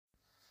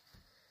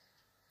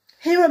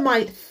Here are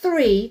my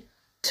 3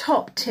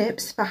 top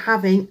tips for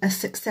having a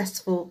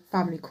successful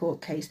family court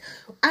case.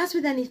 As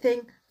with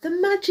anything, the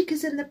magic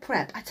is in the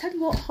prep. I tell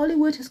you what,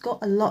 Hollywood has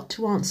got a lot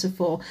to answer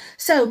for.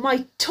 So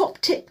my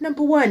top tip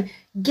number 1,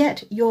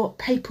 get your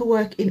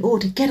paperwork in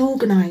order, get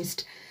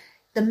organised.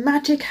 The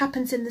magic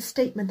happens in the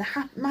statement.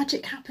 The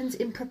magic happens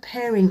in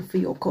preparing for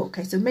your court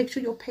case. So make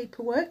sure your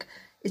paperwork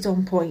is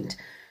on point.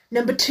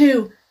 Number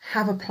 2,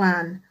 have a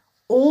plan.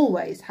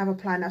 Always have a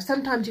plan. Now,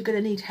 sometimes you're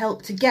going to need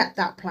help to get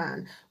that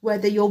plan.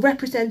 Whether you're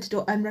represented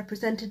or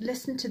unrepresented,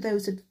 listen to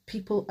those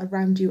people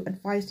around you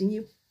advising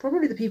you.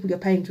 Probably the people you're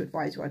paying to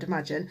advise you, I'd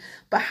imagine.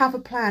 But have a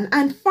plan.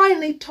 And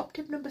finally, top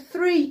tip number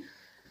 3,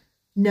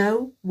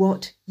 know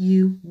what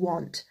you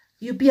want.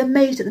 You'd be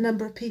amazed at the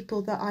number of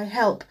people that I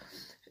help.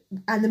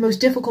 And the most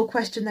difficult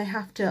question they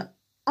have to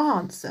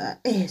answer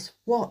is,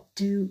 what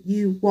do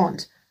you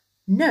want?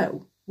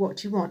 Know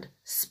what you want.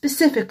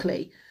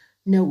 Specifically,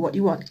 know what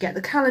you want. Get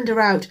the calendar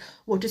out.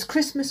 What does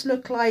Christmas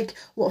look like?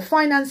 What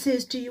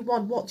finances do you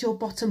want? What's your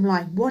bottom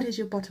line? What is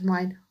your bottom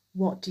line?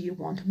 What do you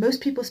want?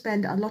 Most people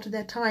spend a lot of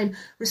their time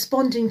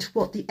responding to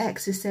what the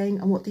ex is saying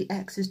and what the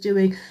ex is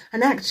doing,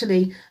 and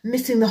actually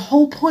missing the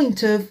whole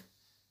point of,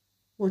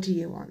 what do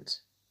you want?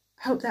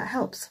 I hope that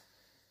helps.